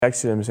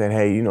Texted him saying,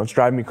 hey, it's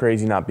driving me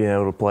crazy not being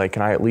able to play.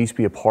 Can I at least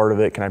be a part of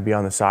it? Can I be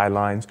on the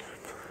sidelines?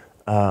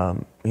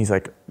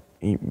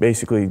 He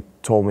basically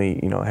told me,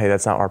 hey,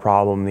 that's not our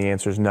problem. The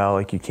answer is no.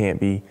 Like, you can't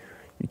be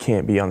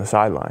on the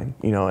sideline.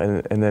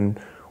 And then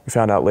we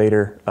found out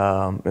later,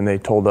 and they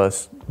told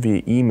us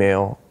via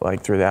email,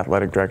 like through the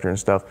athletic director and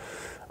stuff,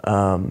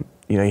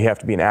 you have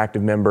to be an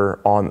active member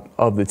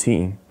of the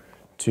team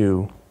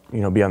to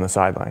be on the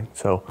sideline.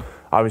 So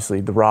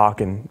obviously The Rock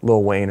and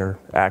Lil Wayne are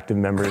active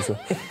members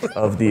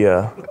of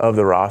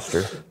the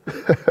roster.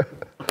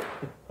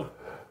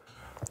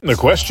 The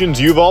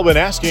questions you've all been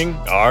asking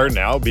are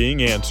now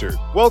being answered.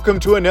 Welcome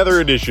to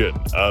another edition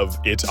of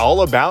It's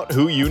All About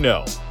Who You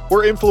Know,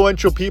 where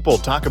influential people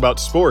talk about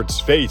sports,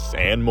 faith,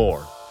 and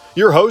more.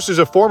 Your host is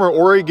a former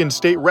Oregon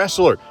State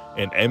wrestler,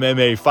 an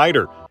MMA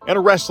fighter, and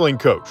a wrestling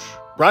coach.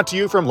 Brought to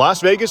you from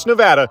Las Vegas,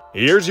 Nevada,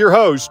 here's your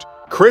host,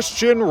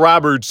 Christian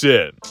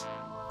Robertson.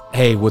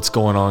 Hey, what's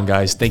going on,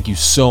 guys? Thank you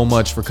so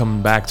much for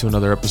coming back to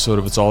another episode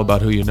of It's All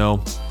About Who You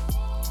Know.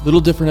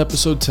 Little different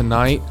episode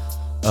tonight,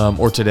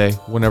 or today,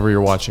 whenever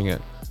you're watching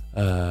it.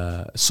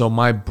 So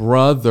my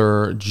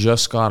brother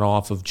just got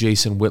off of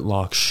Jason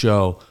Whitlock's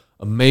show.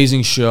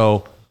 Amazing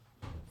show.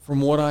 From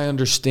what I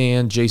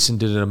understand, Jason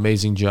did an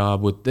amazing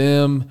job with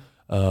them,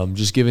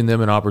 just giving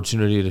them an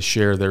opportunity to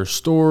share their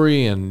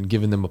story and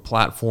giving them a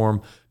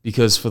platform,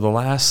 because for the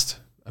last,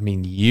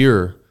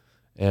 year,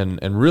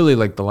 and really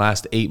like the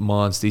last 8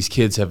 months, these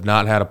kids have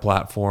not had a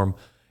platform.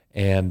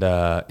 And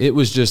it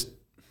was just,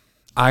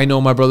 I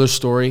know my brother's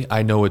story.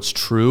 I know it's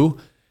true.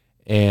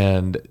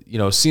 And,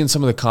 seeing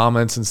some of the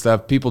comments and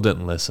stuff, people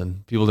didn't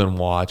listen. People didn't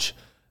watch.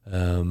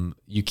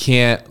 You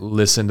can't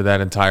listen to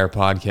that entire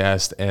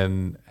podcast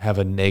and have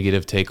a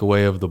negative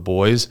takeaway of the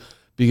boys,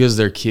 because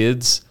they're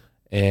kids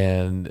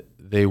and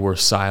they were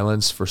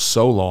silenced for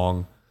so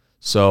long.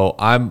 So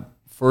I'm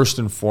first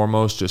and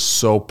foremost just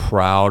so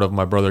proud of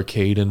my brother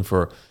Caden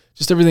for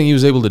just everything he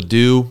was able to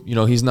do.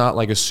 He's not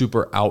like a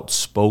super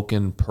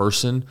outspoken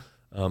person.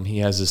 He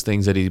has his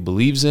things that he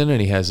believes in,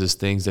 and he has his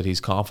things that he's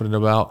confident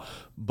about.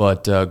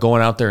 But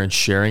going out there and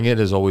sharing it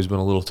has always been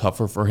a little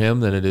tougher for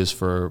him than it is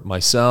for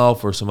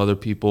myself or some other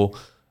people.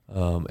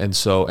 And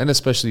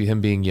especially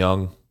him being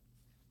young.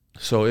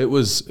 So it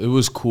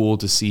was cool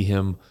to see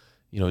him,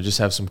 just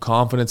have some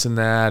confidence in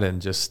that,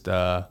 and just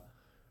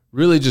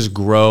really just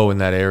grow in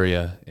that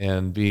area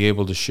and be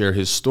able to share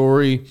his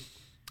story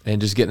and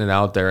just getting it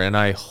out there. And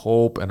I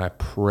hope and I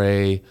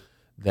pray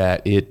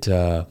that it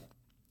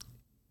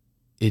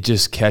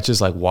just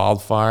catches like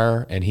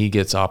wildfire, and he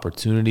gets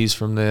opportunities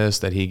from this,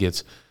 that he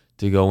gets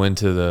to go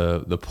into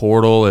the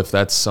portal if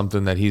that's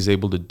something that he's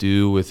able to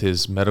do with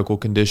his medical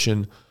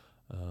condition.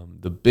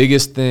 The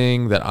biggest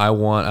thing that I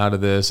want out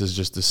of this is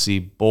just to see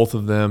both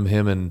of them,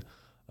 him and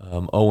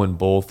Owen,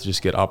 both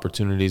just get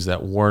opportunities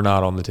that were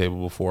not on the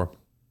table before.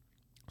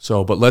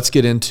 So, but let's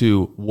get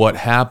into what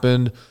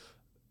happened,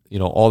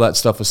 all that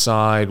stuff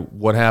aside,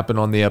 what happened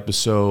on the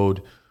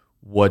episode,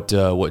 what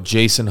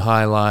Jason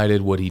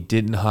highlighted, what he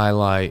didn't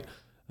highlight,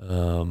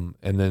 and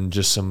then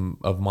just some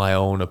of my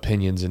own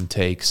opinions and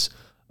takes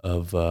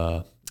of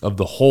the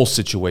whole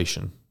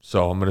situation.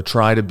 So I'm going to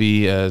try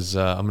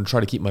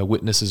to keep my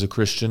witness as a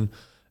Christian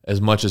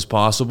as much as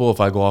possible. If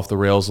I go off the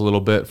rails a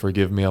little bit,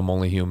 forgive me, I'm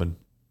only human.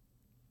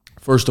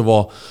 First of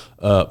all,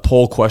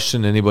 poll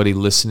question, anybody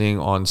listening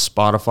on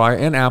Spotify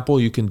and Apple,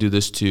 you can do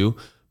this too,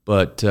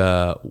 but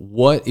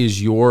what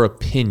is your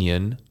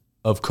opinion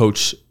of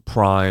Coach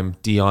Prime,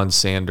 Deion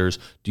Sanders?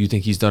 Do you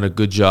think he's done a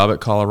good job at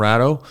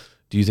Colorado?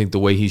 Do you think the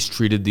way he's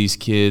treated these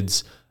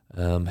kids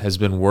has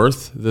been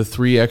worth the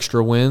 3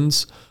 extra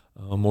wins?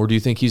 Or do you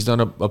think he's done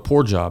a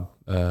poor job?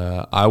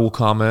 I will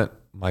comment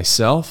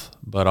myself,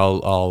 but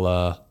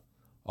I'll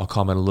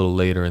comment a little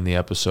later in the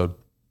episode.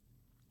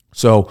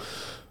 So,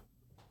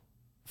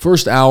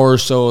 first hour or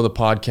so of the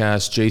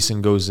podcast,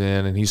 Jason goes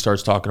in and he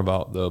starts talking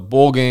about the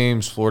bowl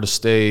games, Florida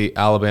State,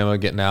 Alabama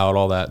getting out,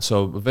 all that.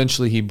 So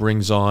eventually he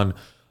brings on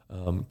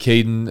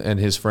Caden and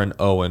his friend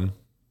Owen.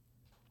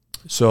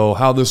 So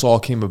how this all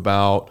came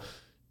about,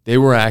 they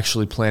were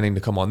actually planning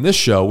to come on this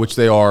show, which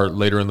they are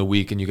later in the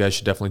week, and you guys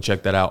should definitely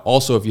check that out.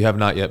 Also, if you have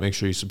not yet, make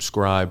sure you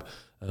subscribe.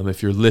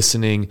 If you're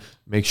listening,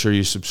 make sure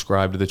you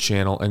subscribe to the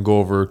channel and go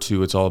over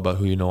to It's All About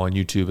Who You Know on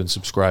YouTube and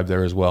subscribe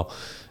there as well.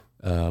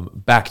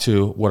 Back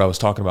to what I was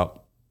talking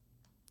about.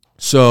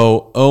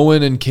 So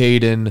Owen and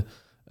Caden,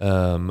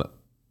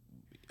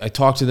 I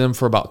talked to them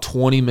for about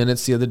 20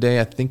 minutes the other day.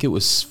 I think it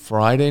was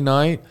Friday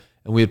night,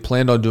 and we had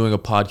planned on doing a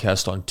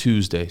podcast on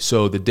Tuesday.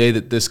 So the day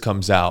that this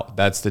comes out,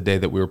 that's the day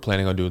that we were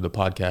planning on doing the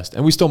podcast,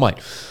 and we still might.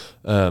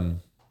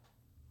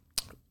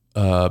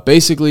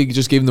 Basically,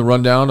 just gave them the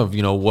rundown of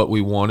what we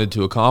wanted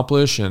to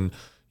accomplish, and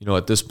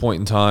at this point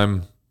in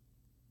time,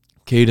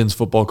 Caden's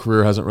football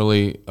career hasn't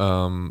really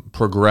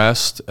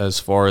progressed as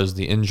far as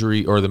the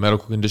injury or the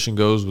medical condition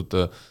goes, with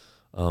the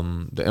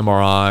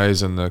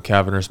MRIs and the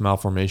cavernous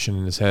malformation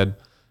in his head.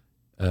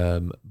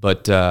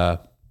 But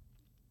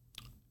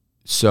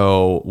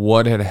So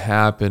what had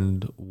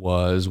happened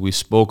was we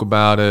spoke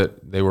about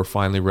it. They were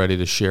finally ready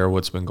to share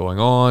what's been going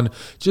on,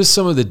 just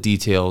some of the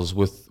details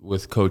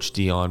with Coach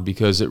Deion,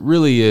 because it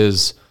really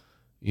is,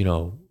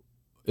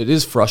 it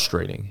is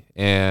frustrating,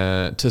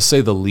 and to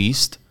say the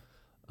least.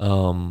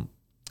 And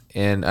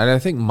I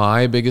think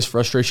my biggest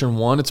frustration,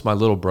 one, it's my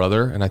little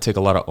brother, and I take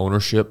a lot of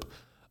ownership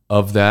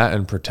of that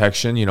and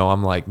protection.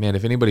 I'm like, man,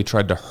 if anybody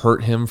tried to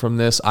hurt him from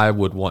this, I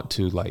would want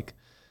to,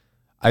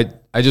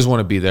 I just want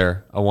to be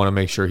there. I want to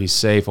make sure he's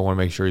safe. I want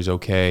to make sure he's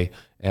okay.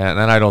 And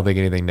I don't think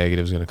anything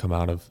negative is going to come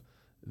out of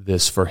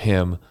this for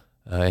him.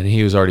 And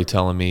he was already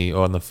telling me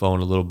on the phone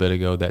a little bit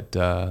ago that,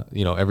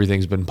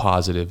 everything's been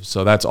positive.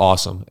 So that's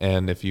awesome.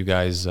 And if you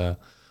guys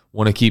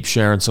want to keep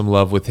sharing some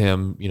love with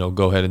him,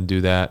 go ahead and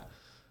do that.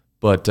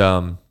 But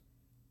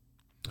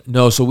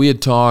no, so we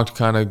had talked,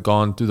 kind of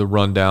gone through the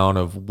rundown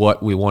of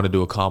what we wanted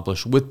to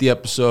accomplish with the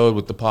episode,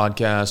 with the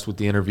podcast, with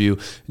the interview,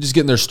 just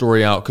getting their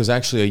story out. Because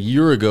actually a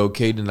year ago,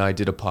 Caden and I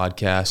did a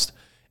podcast,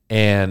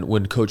 and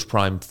when Coach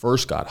Prime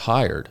first got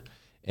hired,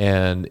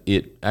 and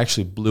it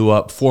actually blew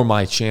up for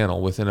my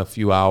channel. Within a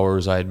few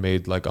hours, I had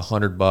made like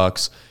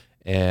 $100,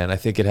 and I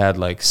think it had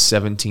like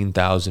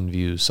 17,000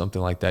 views,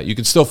 something like that. You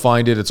can still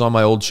find it. It's on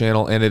my old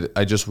channel, and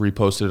I just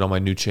reposted it on my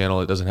new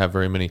channel. It doesn't have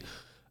very many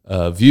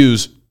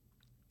views.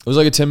 It was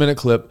like a 10-minute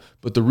clip,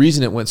 but the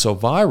reason it went so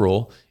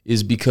viral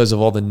is because of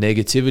all the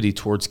negativity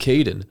towards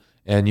Caden.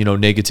 And,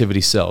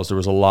 negativity sells. There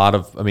was a lot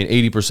of,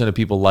 80% of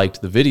people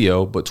liked the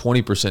video, but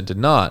 20% did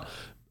not,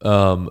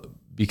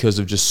 because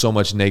of just so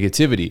much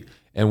negativity.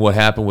 And what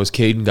happened was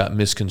Caden got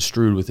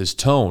misconstrued with his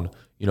tone.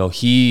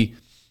 He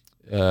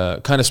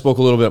kind of spoke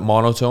a little bit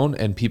monotone,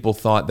 and people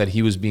thought that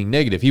he was being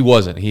negative. He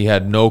wasn't. He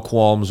had no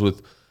qualms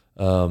with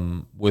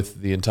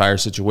the entire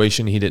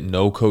situation. He didn't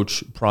know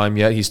Coach Prime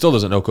yet. He still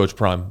doesn't know Coach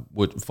Prime,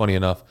 funny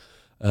enough.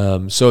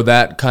 So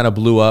that kind of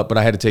blew up, but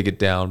I had to take it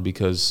down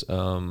because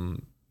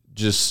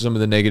just some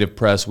of the negative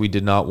press. We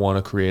did not want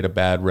to create a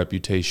bad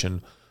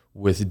reputation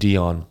with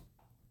Deion.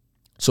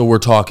 So we're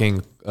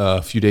talking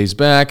a few days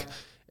back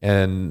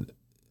and,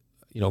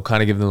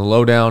 kind of giving them the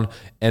lowdown.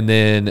 And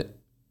then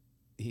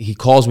he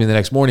calls me the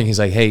next morning. He's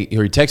like, hey,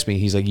 or he texts me.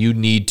 He's like, you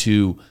need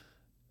to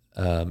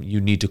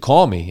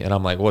call me. And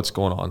I'm like, what's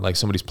going on? Like,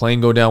 somebody's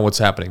plane go down? What's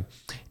happening?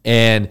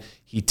 And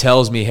he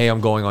tells me, hey,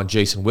 I'm going on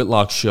Jason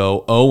Whitlock's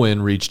show.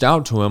 Owen reached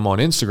out to him on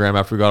Instagram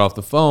after we got off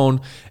the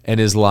phone and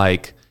is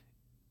like,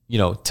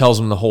 tells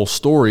him the whole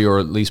story, or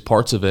at least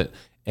parts of it.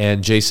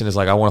 And Jason is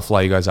like, I want to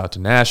fly you guys out to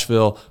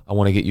Nashville. I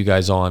want to get you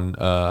guys on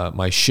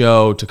my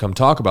show to come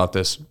talk about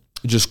this.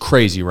 Just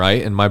crazy,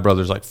 right? And my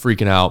brother's like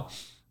freaking out.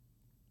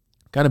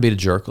 Kind of beat a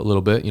jerk a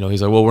little bit.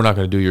 He's like, well, we're not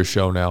going to do your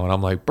show now. And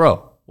I'm like,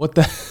 bro, what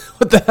the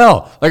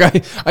hell?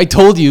 Like, I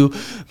told you,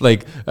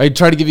 like, I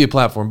tried to give you a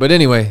platform. But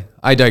anyway,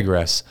 I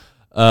digress.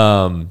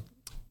 And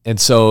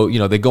so,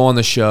 they go on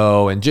the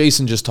show, and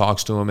Jason just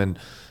talks to him. And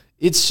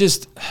it's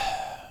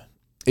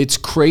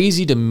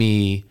crazy to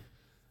me.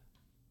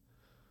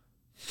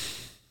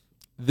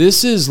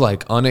 This is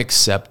like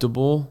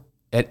unacceptable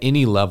at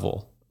any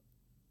level,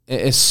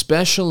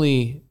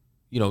 especially,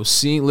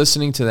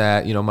 listening to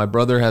that. My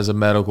brother has a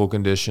medical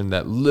condition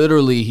that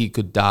literally he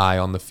could die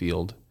on the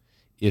field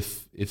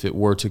if it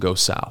were to go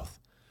south.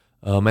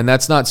 And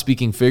that's not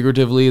speaking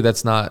figuratively.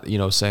 That's not,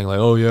 saying like,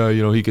 oh yeah,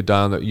 he could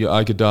die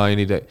I could die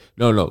any day.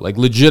 No, like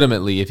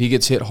legitimately, if he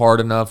gets hit hard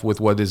enough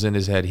with what is in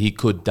his head, he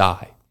could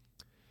die.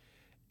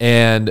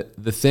 And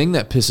the thing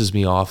that pisses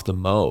me off the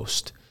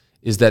most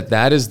is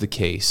that is the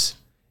case,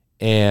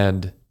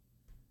 and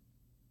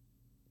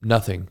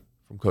nothing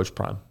from Coach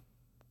Prime.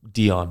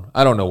 Deion,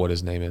 I don't know what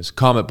his name is.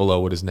 Comment below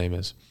what his name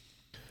is.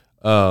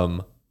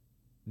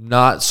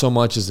 Not so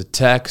much as a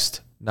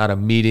text, not a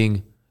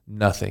meeting,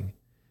 nothing.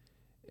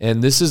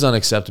 And this is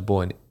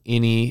unacceptable in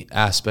any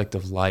aspect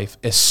of life,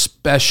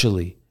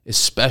 especially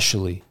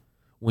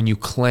when you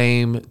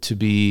claim to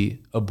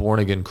be a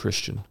born-again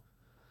Christian.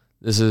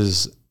 This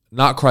is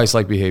not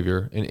Christ-like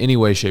behavior in any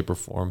way, shape, or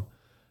form.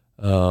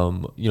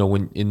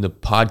 When in the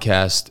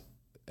podcast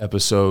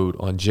episode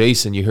on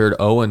Jason, you heard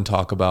Owen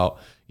talk about,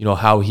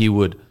 how he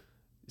would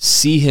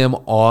see him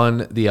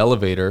on the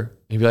elevator.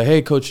 He'd be like,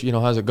 hey, coach,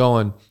 how's it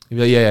going? He'd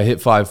be like, yeah, hit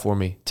 5 for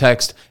me.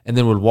 Text, and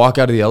then would walk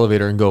out of the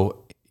elevator and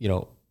go,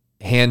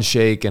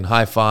 handshake and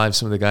high five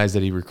some of the guys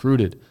that he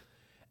recruited.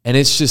 And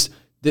it's just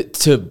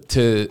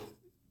to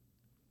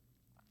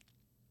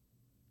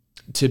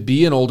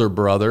be an older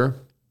brother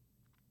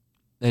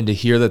and to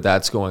hear that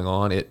that's going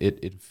on, it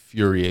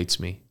infuriates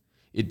me.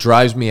 It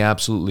drives me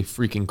absolutely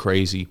freaking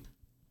crazy.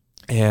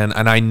 And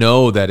I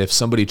know that if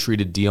somebody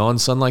treated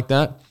Deion's son like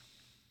that,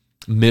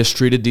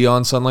 mistreated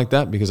Deion's son like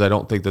that, because I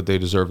don't think that they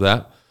deserve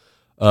that,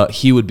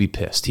 he would be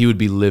pissed. He would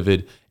be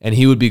livid, and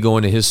he would be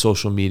going to his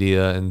social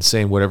media and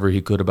saying whatever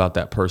he could about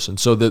that person.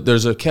 So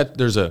there's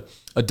a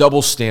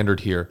double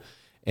standard here,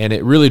 and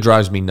it really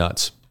drives me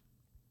nuts.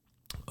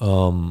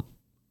 And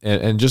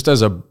just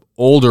as a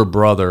older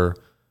brother,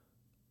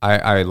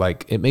 I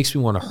like, it makes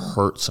me want to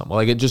hurt someone.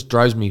 Like, it just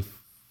drives me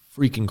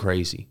freaking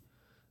crazy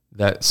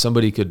that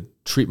somebody could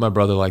treat my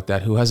brother like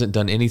that, who hasn't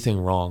done anything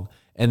wrong.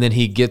 and then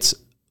he gets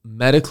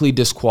medically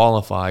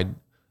disqualified.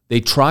 They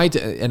tried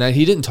to, and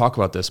he didn't talk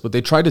about this, but they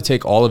tried to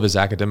take all of his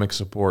academic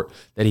support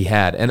that he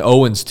had, and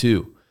Owen's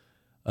too,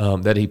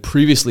 that he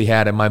previously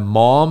had. And my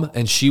mom,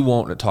 and she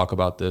won't talk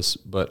about this,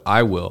 but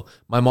I will.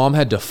 My mom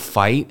had to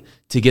fight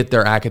to get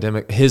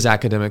his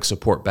academic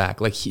support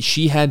back. Like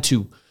she had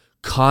to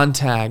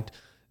contact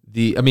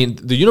the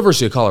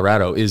University of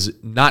Colorado is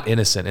not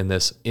innocent in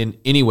this in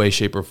any way,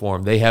 shape, or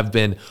form. They have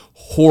been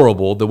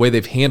horrible the way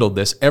they've handled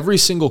this. Every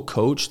single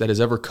coach that has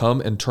ever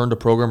come and turned a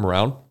program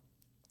around,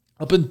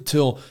 up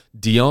until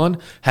Deion,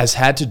 has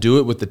had to do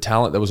it with the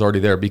talent that was already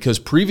there, because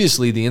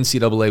previously the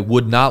NCAA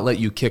would not let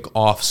you kick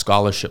off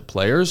scholarship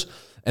players,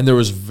 and there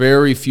was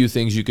very few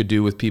things you could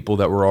do with people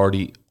that were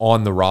already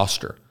on the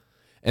roster.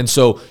 And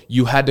so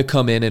you had to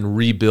come in and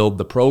rebuild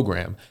the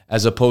program,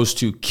 as opposed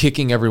to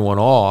kicking everyone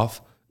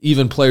off,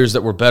 even players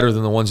that were better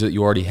than the ones that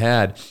you already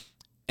had,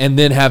 and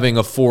then having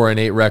a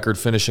 4-8 record,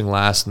 finishing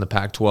last in the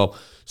Pac-12.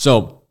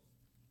 So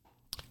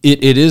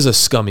it is a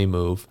scummy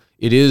move.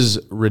 It is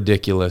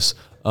ridiculous.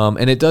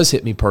 And it does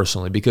hit me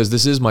personally, because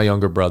this is my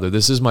younger brother.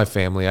 This is my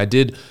family. I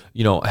did,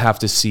 have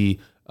to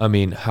see,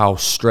 how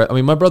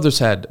my brother's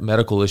had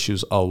medical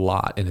issues a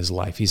lot in his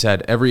life. He's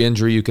had every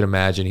injury you can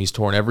imagine. He's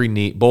torn every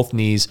knee, both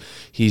knees.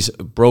 He's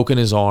broken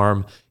his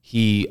arm.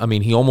 He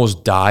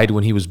almost died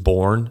when he was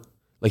born.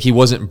 Like, he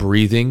wasn't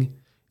breathing.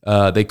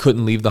 They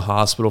couldn't leave the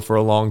hospital for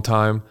a long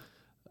time.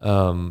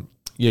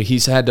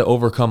 He's had to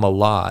overcome a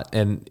lot.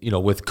 And,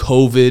 with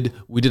COVID,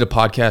 we did a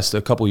podcast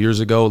a couple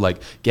years ago.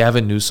 Like,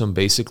 Gavin Newsom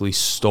basically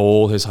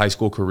stole his high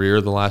school career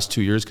the last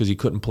 2 years because he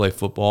couldn't play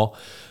football.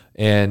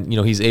 And,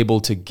 he's able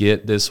to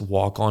get this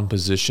walk-on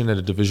position at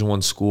a Division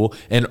I school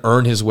and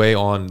earn his way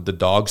on the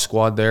dog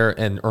squad there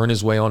and earn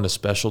his way onto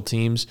special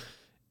teams.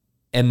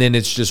 And then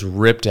it's just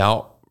ripped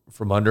out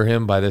from under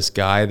him by this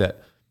guy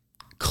that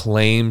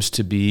claims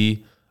to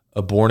be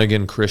a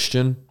born-again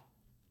Christian.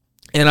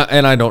 And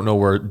I don't know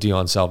where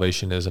Deion's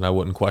salvation is, and I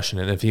wouldn't question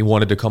it. If he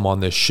wanted to come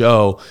on this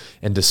show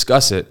and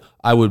discuss it,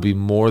 I would be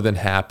more than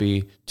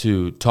happy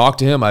to talk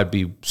to him. I'd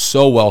be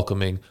so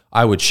welcoming.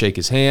 I would shake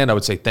his hand. I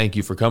would say thank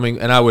you for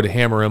coming, and I would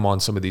hammer him on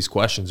some of these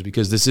questions,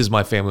 because this is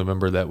my family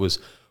member that was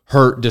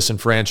hurt,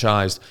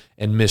 disenfranchised,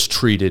 and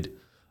mistreated.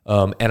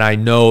 And I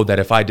know that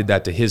if I did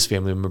that to his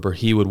family member,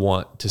 he would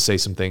want to say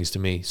some things to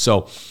me.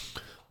 So,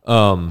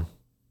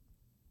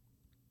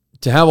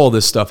 to have all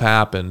this stuff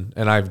happen,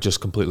 and I've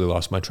just completely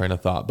lost my train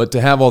of thought, but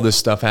to have all this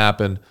stuff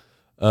happen,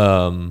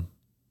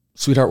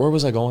 sweetheart, where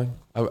was I going?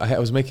 I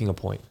was making a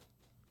point.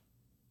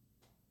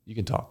 You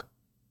can talk.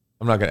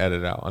 I'm not going to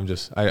edit it out.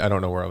 I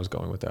don't know where I was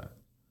going with that.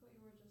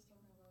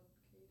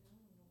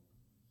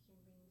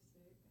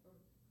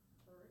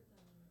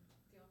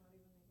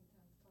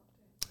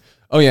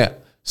 Oh, yeah.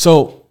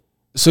 So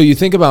you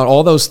think about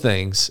all those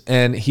things,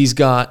 and he's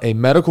got a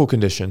medical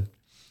condition,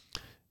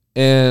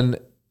 and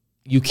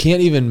you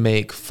can't even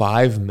make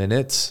 5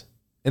 minutes.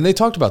 And they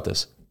talked about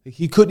this.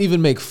 He couldn't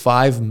even make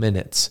 5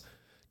 minutes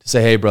to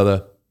say, hey,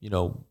 brother,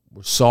 we're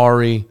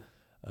sorry.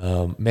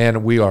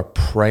 Man, we are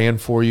praying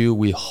for you.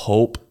 We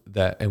hope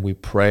that, and we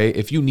pray.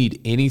 If you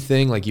need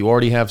anything, like you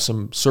already have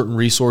some certain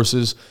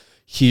resources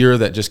here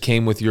that just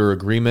came with your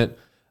agreement.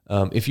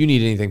 If you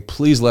need anything,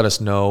 please let us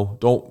know.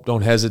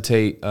 Don't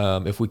hesitate.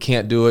 If we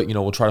can't do it,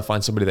 we'll try to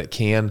find somebody that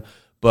can.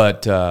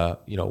 But,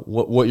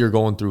 what you're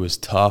going through is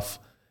tough.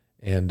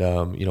 And,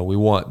 we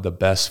want the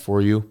best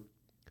for you.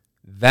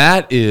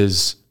 That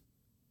is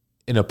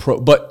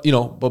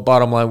but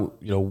bottom line,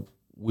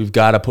 we've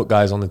got to put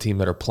guys on the team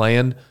that are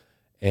playing.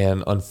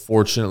 And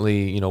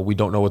unfortunately, we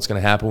don't know what's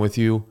going to happen with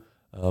you.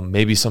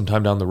 Maybe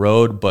sometime down the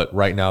road, but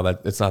right now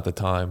it's not the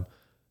time.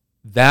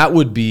 That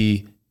would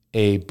be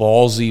a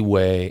ballsy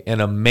way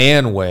and a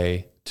man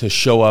way to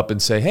show up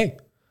and say, hey,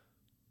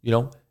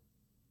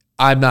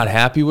 I'm not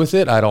happy with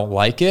it. I don't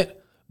like it.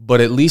 But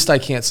at least I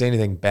can't say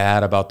anything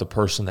bad about the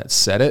person that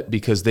said it,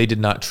 because they did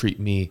not treat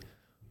me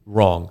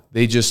wrong.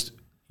 They just,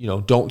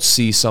 don't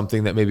see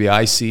something that maybe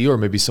I see or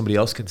maybe somebody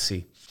else can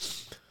see.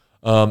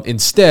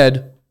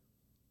 Instead,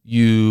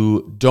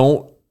 you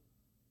don't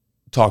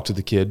talk to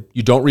the kid.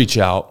 You don't reach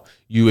out.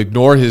 You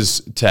ignore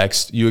his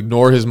text. You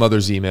ignore his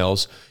mother's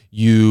emails.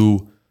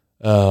 You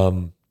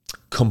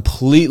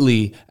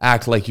completely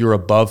act like you're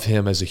above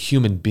him as a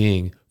human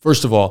being.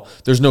 First of all,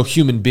 there's no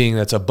human being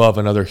that's above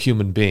another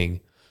human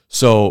being.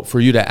 So for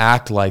you to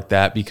act like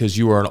that because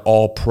you are an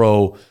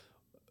all-pro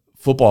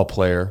football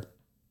player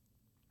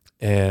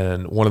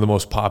and one of the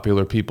most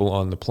popular people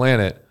on the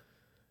planet,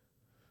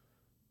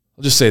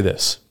 I'll just say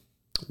this.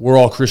 We're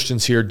all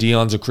Christians here.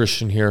 Deion's a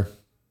Christian here.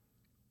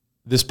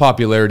 This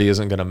popularity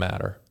isn't going to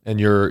matter. And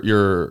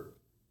your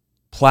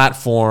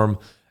platform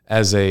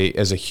as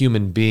a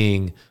human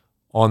being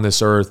on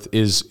this earth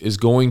is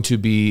going to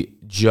be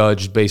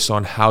judged based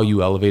on how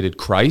you elevated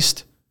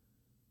Christ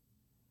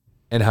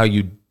and how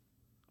you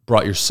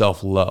brought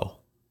yourself low.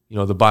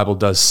 The Bible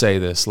does say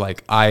this.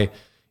 Like I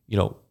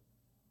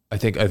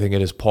think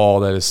it is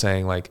Paul that is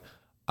saying, like,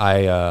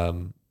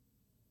 I'm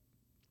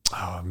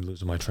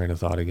losing my train of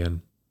thought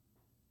again.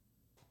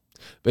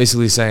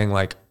 basically saying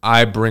like,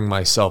 I bring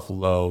myself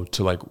low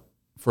to like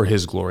for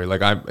his glory.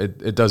 Like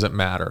it doesn't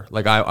matter.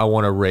 Like I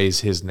want to raise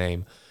his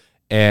name.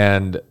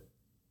 And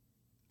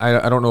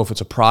I don't know if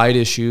it's a pride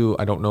issue.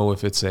 I don't know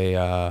if it's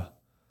a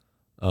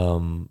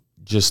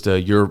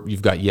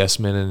you've got yes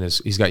men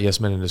he's got yes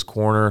men in his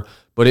corner.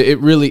 But it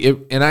really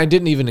and I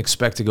didn't even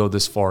expect to go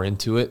this far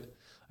into it.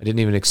 I didn't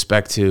even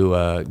expect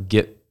to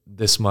get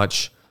this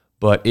much,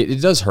 but it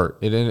does hurt.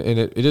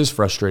 It is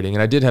frustrating.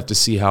 And I did have to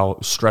see how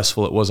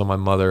stressful it was on my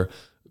mother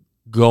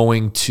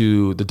going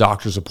to the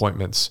doctor's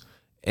appointments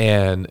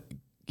and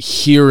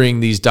hearing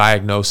these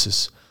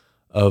diagnoses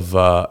of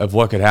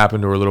what could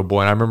happen to her little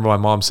boy. And I remember my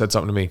mom said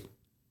something to me.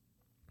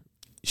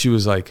 She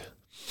was like,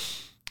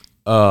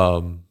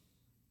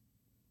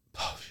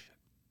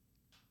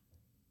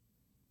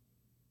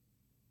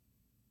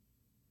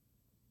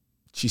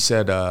 she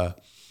said, I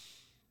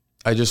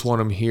just want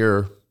him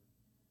here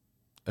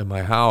at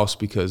my house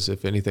because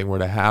if anything were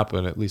to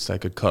happen, at least I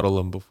could cuddle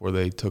him before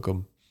they took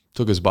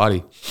his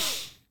body.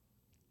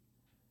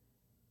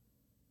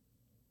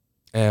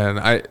 And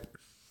I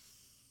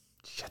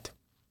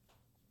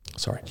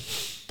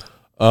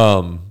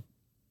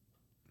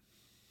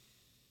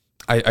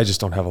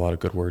just don't have a lot of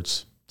good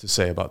words to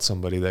say about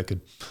somebody that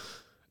could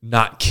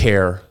not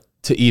care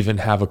to even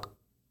have a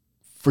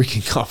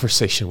freaking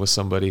conversation with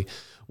somebody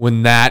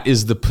when that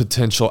is the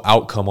potential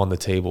outcome on the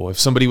table. If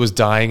somebody was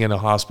dying in a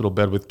hospital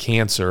bed with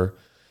cancer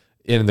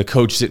and the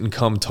coach didn't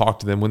come talk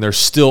to them when they're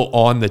still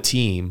on the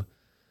team,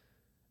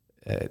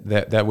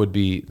 that would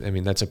be, I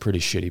mean, that's a pretty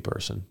shitty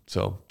person.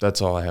 So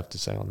that's all I have to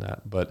say on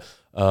that. But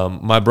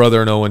my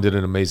brother and Owen did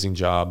an amazing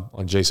job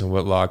on Jason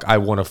Whitlock. I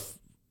want to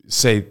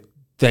say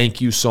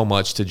thank you so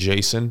much to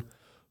Jason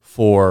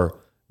for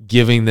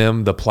giving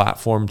them the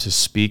platform to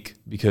speak,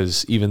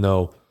 because even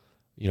though,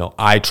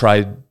 I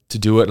tried to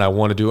do it and I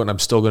want to do it and I'm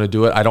still going to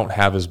do it, I don't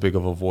have as big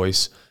of a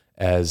voice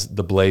as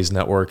the Blaze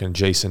Network and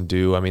Jason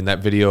do. I mean, that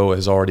video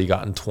has already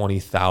gotten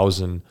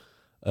 20,000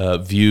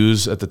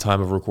 views at the time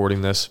of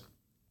recording this.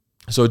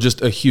 So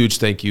just a huge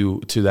thank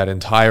you to that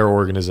entire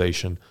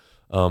organization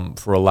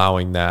for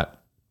allowing that.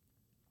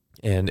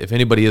 And if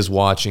anybody is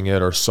watching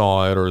it or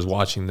saw it or is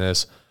watching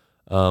this,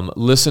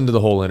 listen to the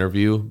whole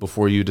interview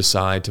before you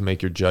decide to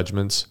make your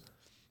judgments,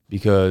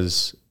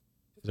 because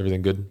is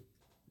everything good?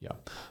 Yeah.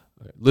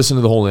 Okay. Listen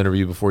to the whole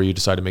interview before you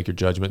decide to make your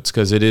judgments,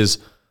 because it is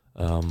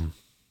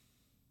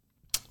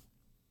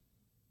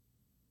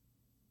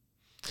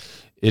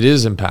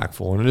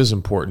impactful and it is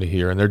important to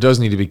hear. And there does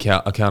need to be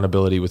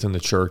accountability within the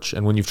church.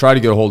 And when you've tried to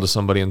get a hold of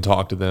somebody and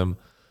talk to them,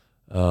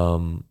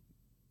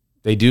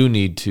 they do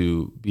need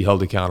to be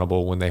held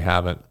accountable when they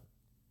haven't.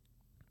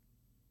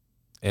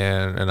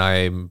 And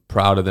I'm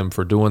proud of them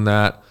for doing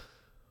that.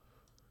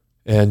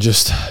 And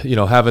just,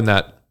 having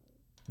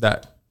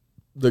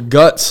the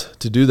guts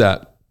to do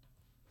that.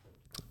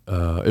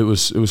 It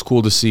was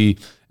cool to see.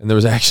 And there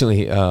was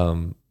actually,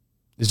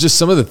 it's just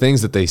some of the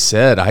things that they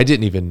said I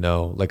didn't even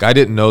know. Like, I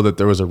didn't know that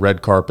there was a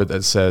red carpet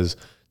that says,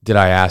 "Did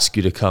I ask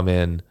you to come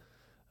in?"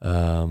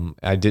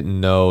 I didn't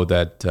know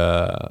that,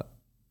 what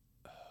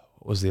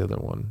was the other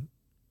one?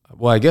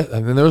 Well,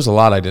 there was a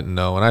lot I didn't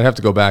know, and I'd have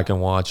to go back and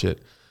watch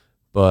it.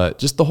 But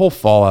just the whole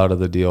fallout of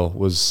the deal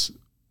was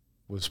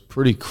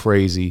pretty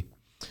crazy.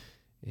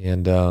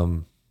 And,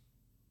 I'm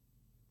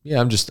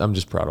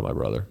just proud of my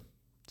brother.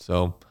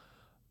 So,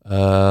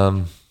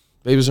 babe,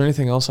 is there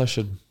anything else I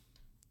should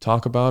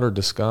talk about or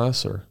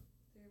discuss? Or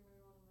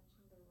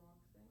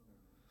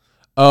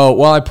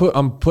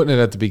I'm putting it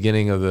at the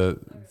beginning of the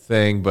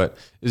thing, but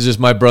it's just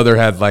my brother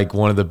had like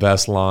one of the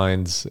best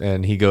lines,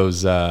 and he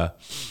goes, they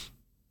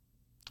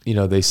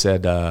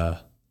said,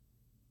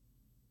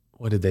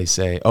 what did they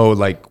say? Oh,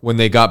 like when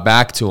they got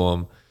back to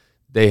him,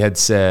 they had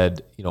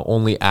said,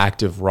 only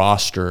active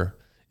roster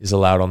is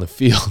allowed on the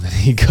field. And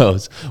he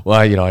goes, well,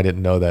 I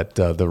didn't know that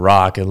The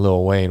Rock and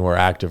Lil Wayne were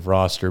active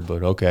roster,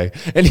 but okay.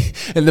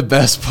 And the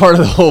best part of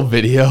the whole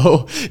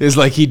video is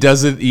like he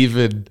doesn't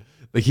even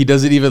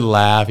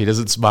laugh. He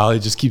doesn't smile. He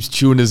just keeps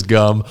chewing his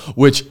gum,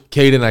 which,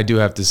 Caden, I do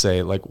have to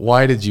say, like,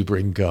 why did you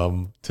bring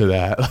gum to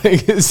that?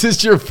 Like, is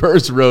this your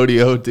first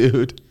rodeo,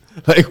 dude?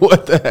 Like,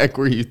 what the heck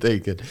were you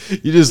thinking?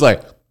 You just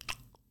like,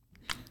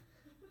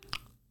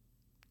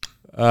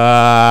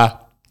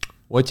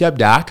 what's up,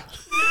 Doc?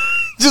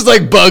 Just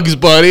like Bugs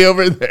Bunny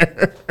over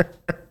there.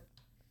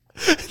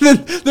 And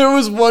then there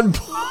was one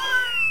point.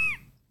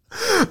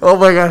 Oh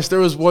my gosh, there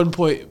was one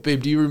point,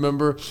 babe, do you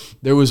remember?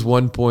 There was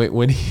one point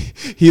when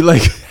he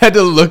like had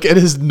to look at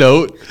his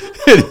note.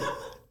 And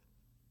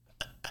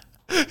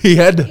he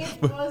had to.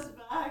 It was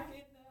back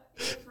in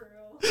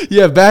April.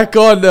 Yeah, back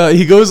on,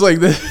 he goes like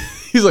this.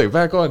 He's like,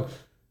 back on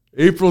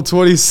April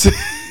 26th.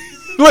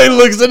 Like,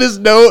 looks at his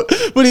note,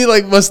 but he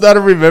like must not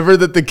have remembered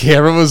that the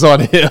camera was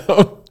on him.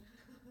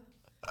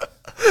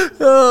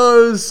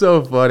 Oh, it was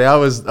so funny.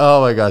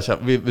 Oh my gosh,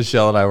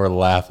 Michelle and I were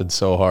laughing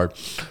so hard,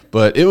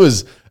 but it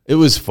was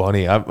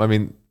funny. I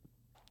mean,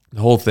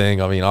 the whole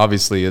thing. I mean,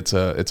 obviously, it's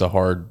a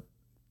hard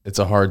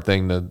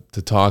thing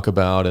to talk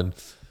about, and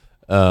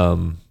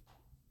oh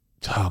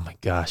my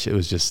gosh, it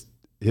was just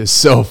is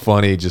so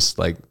funny. Just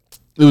like,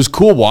 it was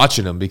cool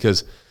watching him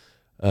because,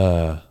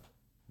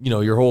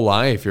 your whole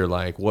life you're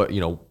like, what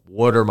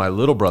are my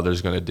little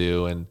brothers going to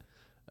do? And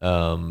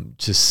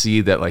to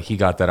see that like he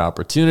got that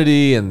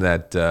opportunity and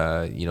that,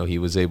 he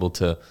was able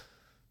to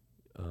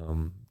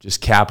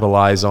just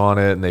capitalize on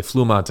it. And they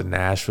flew him out to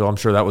Nashville. I'm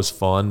sure that was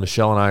fun.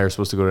 Michelle and I are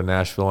supposed to go to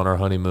Nashville on our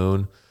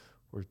honeymoon.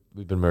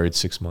 We've been married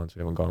 6 months. We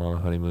haven't gone on a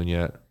honeymoon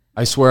yet.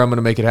 I swear I'm going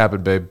to make it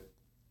happen, babe.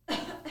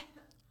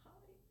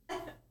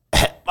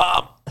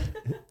 Mom,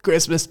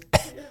 Christmas.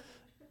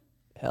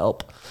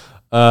 Help.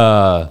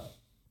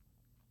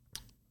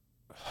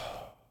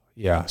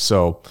 Yeah,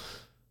 so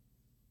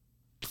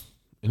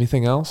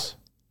anything else?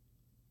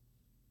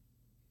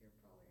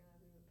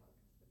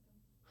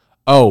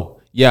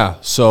 Oh, yeah.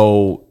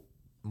 So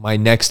my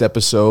next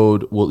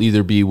episode will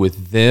either be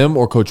with them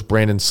or Coach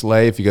Brandon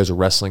Slay. If you guys are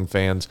wrestling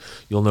fans,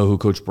 you'll know who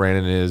Coach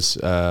Brandon is.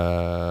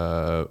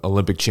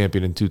 Olympic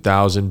champion in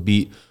 2000,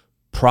 beat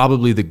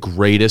probably the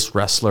greatest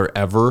wrestler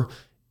ever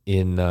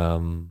in,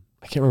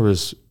 I can't remember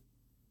his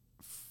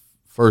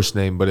first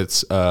name, but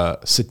it's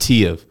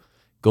Satiev.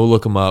 Go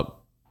look him up.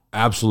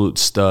 Absolute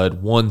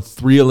stud. Won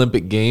 3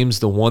 Olympic games.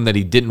 The one that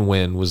he didn't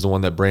win was the one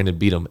that Brandon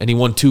beat him. And he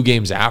won 2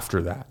 games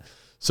after that.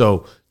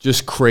 So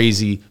just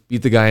crazy.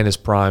 Beat the guy in his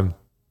prime.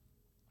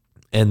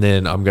 And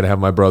then I'm going to have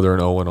my brother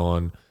and Owen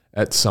on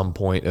at some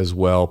point as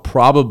well.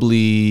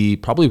 Probably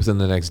within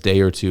the next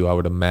day or two, I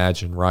would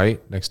imagine, right?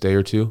 Next day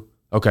or two?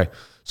 Okay.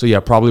 So yeah,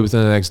 probably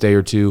within the next day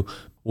or two.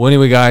 Well,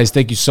 anyway, guys,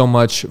 thank you so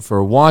much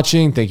for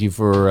watching. Thank you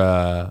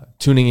for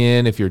tuning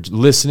in. If you're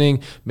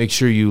listening, make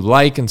sure you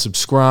like and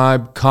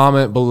subscribe,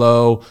 comment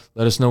below.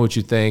 Let us know what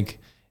you think,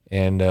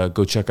 and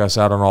go check us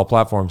out on all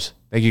platforms.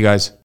 Thank you,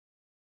 guys.